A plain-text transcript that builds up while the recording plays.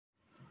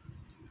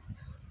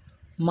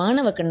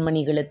மாணவ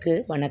கண்மணிகளுக்கு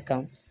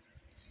வணக்கம்.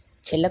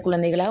 செல்ல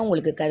குழந்தைகளா,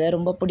 உங்களுக்கு கதை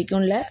ரொம்ப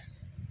பிடிக்கும்ல?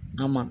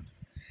 ஆமாம்,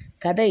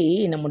 கதை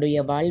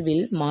நம்முடைய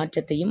வாழ்வில்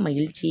மாற்றத்தையும்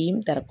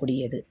மகிழ்ச்சியையும்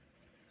தரக்கூடியது.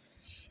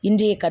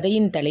 இன்றைய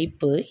கதையின்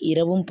தலைப்பு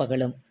இரவும்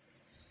பகலும்.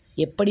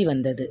 எப்படி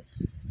வந்தது?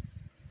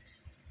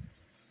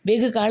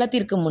 வெகு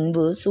காலத்திற்கு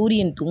முன்பு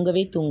சூரியன்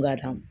தூங்கவே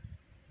தூங்காதாம்.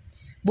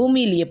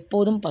 பூமியில்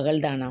எப்போதும்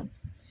பகல்தானாம்.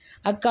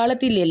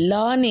 அக்காலத்தில்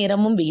எல்லா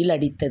நேரமும் வெயில்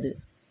அடித்தது.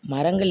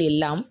 மரங்கள்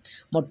எல்லாம்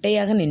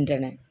மொட்டையாக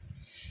நின்றன.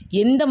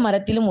 எந்த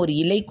மரத்திலும் ஒரு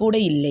இலை கூட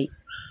இல்லை.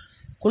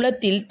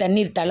 குளத்தில்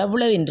தண்ணீர்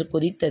தளபுள என்று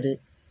கொதித்தது.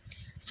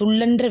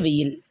 சுள்ளென்ற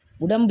வெயில்,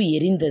 உடம்பு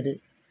எரிந்தது.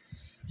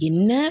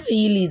 என்ன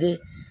வெயில் இது,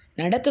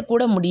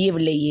 நடக்கக்கூட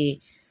முடியவில்லையே.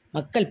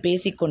 மக்கள்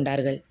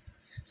பேசிக்கொண்டார்கள்.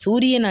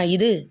 சூரியனா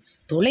இது,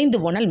 தொலைந்து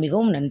போனால்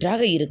மிகவும்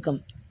நன்றாக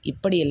இருக்கும்.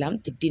 இப்படியெல்லாம்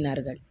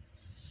திட்டினார்கள்.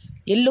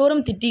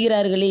 எல்லோரும்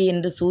திட்டுகிறார்களே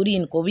என்று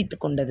சூரியன் கோபித்து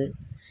கொண்டது.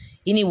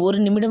 இனி ஒரு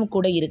நிமிடம்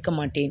கூட இருக்க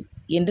மாட்டேன்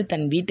என்று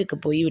தன் வீட்டுக்கு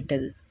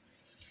போய்விட்டது.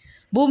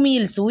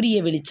 பூமியில் சூரிய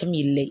வெளிச்சம்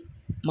இல்லை.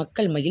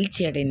 மக்கள்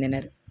மகிழ்ச்சி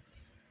அடைந்தனர்.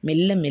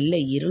 மெல்ல மெல்ல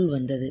இருள்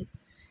வந்தது.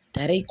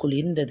 தரை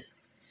குளிர்ந்தது.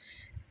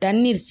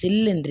 தண்ணீர்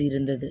சில்லென்று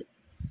இருந்தது.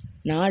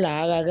 நாள்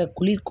ஆக ஆக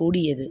குளிர்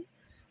கூடியது.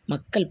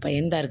 மக்கள்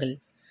பயந்தார்கள்.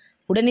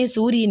 உடனே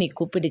சூரியனை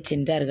கூப்பிட்டு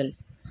சென்றார்கள்.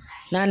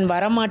 நான்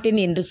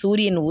வரமாட்டேன் என்று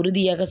சூரியன்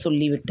உறுதியாக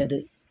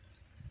சொல்லிவிட்டது.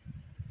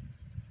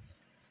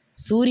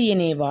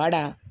 சூரியனே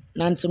வாடா,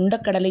 நான்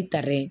சுண்டக்கடலை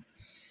தர்றேன்.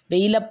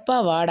 வெயிலப்பா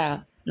வாடா,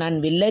 நான்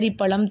வெள்ளரி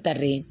பழம்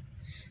தர்றேன்.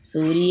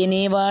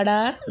 சூரியனே வாடா,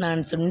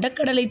 நான்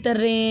சுண்டக்கடலை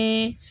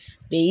தர்றேன்.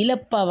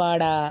 வெயிலப்பா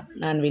வாடா,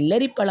 நான்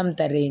வெள்ளரி பழம்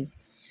தர்றேன்.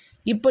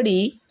 இப்படி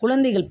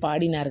குழந்தைகள்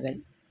பாடினார்கள்.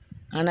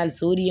 ஆனால்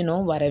சூரியனோ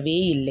வரவே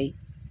இல்லை.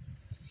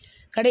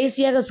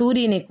 கடைசியாக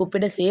சூரியனை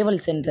கூப்பிட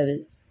சேவல் சென்றது.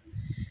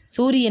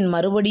 சூரியன்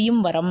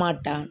மறுபடியும்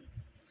வரமாட்டான்,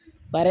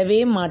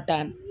 வரவே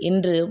மாட்டான்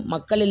என்று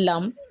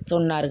மக்களெல்லாம்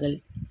சொன்னார்கள்.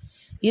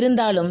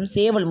 இருந்தாலும்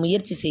சேவல்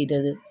முயற்சி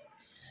செய்தது.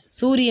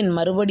 சூரியன்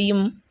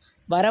மறுபடியும்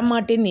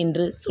வரமாட்டேன்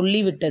என்று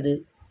சொல்லிவிட்டது.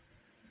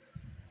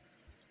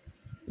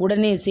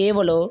 உடனே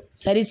சேவலோ,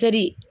 சரி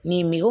சரி, நீ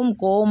மிகவும்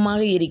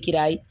கோபமாக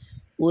இருக்கிறாய்,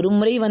 ஒரு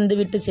முறை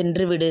வந்துவிட்டு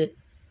சென்றுவிடு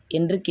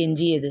என்று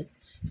கெஞ்சியது.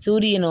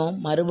 சூரியனோ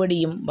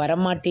மறுபடியும்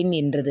வரமாட்டேன்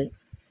என்றது.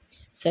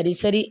 சரி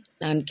சரி,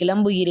 நான்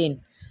கிளம்புகிறேன்.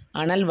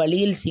 ஆனால்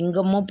வழியில்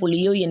சிங்கமோ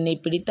புலியோ என்னை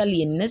பிடித்தால்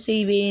என்ன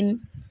செய்வேன்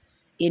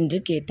என்று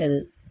கேட்டது.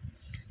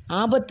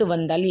 ஆபத்து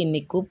வந்தால்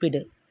என்னை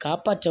கூப்பிடு,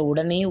 காப்பாற்ற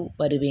உடனே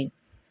வருவேன்.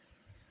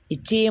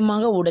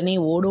 நிச்சயமாக உடனே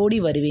ஓடோடி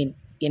வருவேன்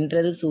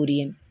என்றது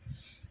சூரியன்.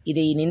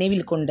 இதை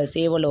நினைவில் கொண்ட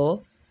சேவலோ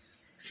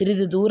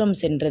சிறிது தூரம்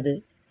சென்றது.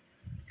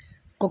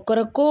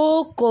 கொக்கரக்கோ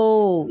கோ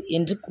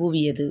என்று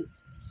கூவியது.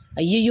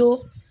 ஐயையோ,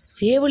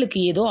 சேவலுக்கு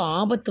ஏதோ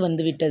ஆபத்து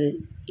வந்துவிட்டது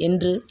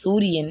என்று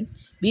சூரியன்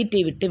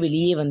வீட்டை விட்டு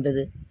வெளியே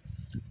வந்தது.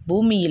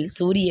 பூமியில்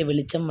சூரிய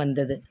வெளிச்சம்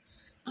வந்தது.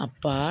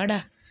 அப்பாடா,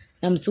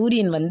 நம்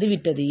சூரியன்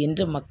வந்துவிட்டது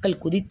என்று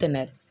மக்கள்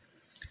குதித்தனர்.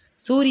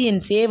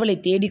 சூரியன் சேவலை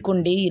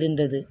தேடிக்கொண்டே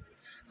இருந்தது.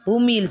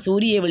 பூமியில்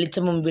சூரிய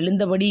வெளிச்சமும்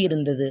விழுந்தபடி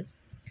இருந்தது.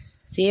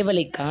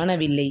 சேவலை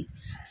காணவில்லை.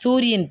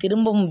 சூரியன்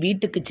திரும்பவும்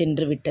வீட்டுக்கு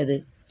சென்று விட்டது.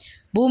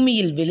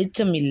 பூமியில்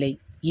வெளிச்சம் இல்லை,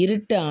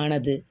 இருட்டு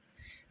ஆனது.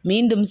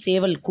 மீண்டும்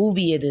சேவல்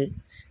கூவியது.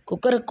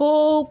 குக்கரக்கோ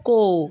கோ.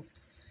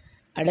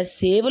 அட,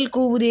 சேவல்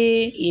கூவுதே,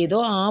 ஏதோ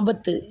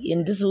ஆபத்து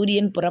என்று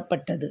சூரியன்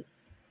புறப்பட்டது.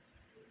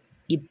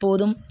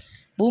 இப்போதும்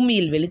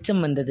பூமியில்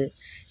வெளிச்சம் வந்தது.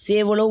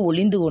 சேவலோ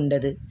ஒளிந்து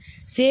கொண்டது.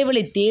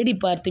 சேவலை தேடி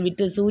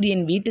பார்த்துவிட்டு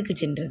சூரியன் வீட்டுக்கு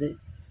சென்றது.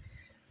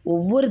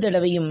 ஒவ்வொரு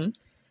தடவையும்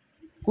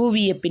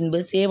கூவிய பின்பு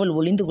சேவல்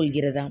ஒளிந்து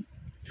கொள்கிறதாம்.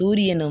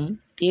 சூரியனும்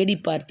தேடி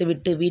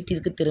பார்த்துவிட்டு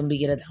வீட்டிற்கு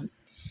திரும்புகிறதாம்.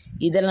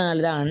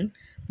 இதனால்தான்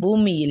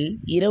பூமியில்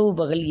இரவு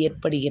பகல்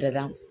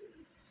ஏற்படுகிறதாம்.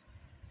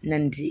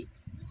 நன்றி.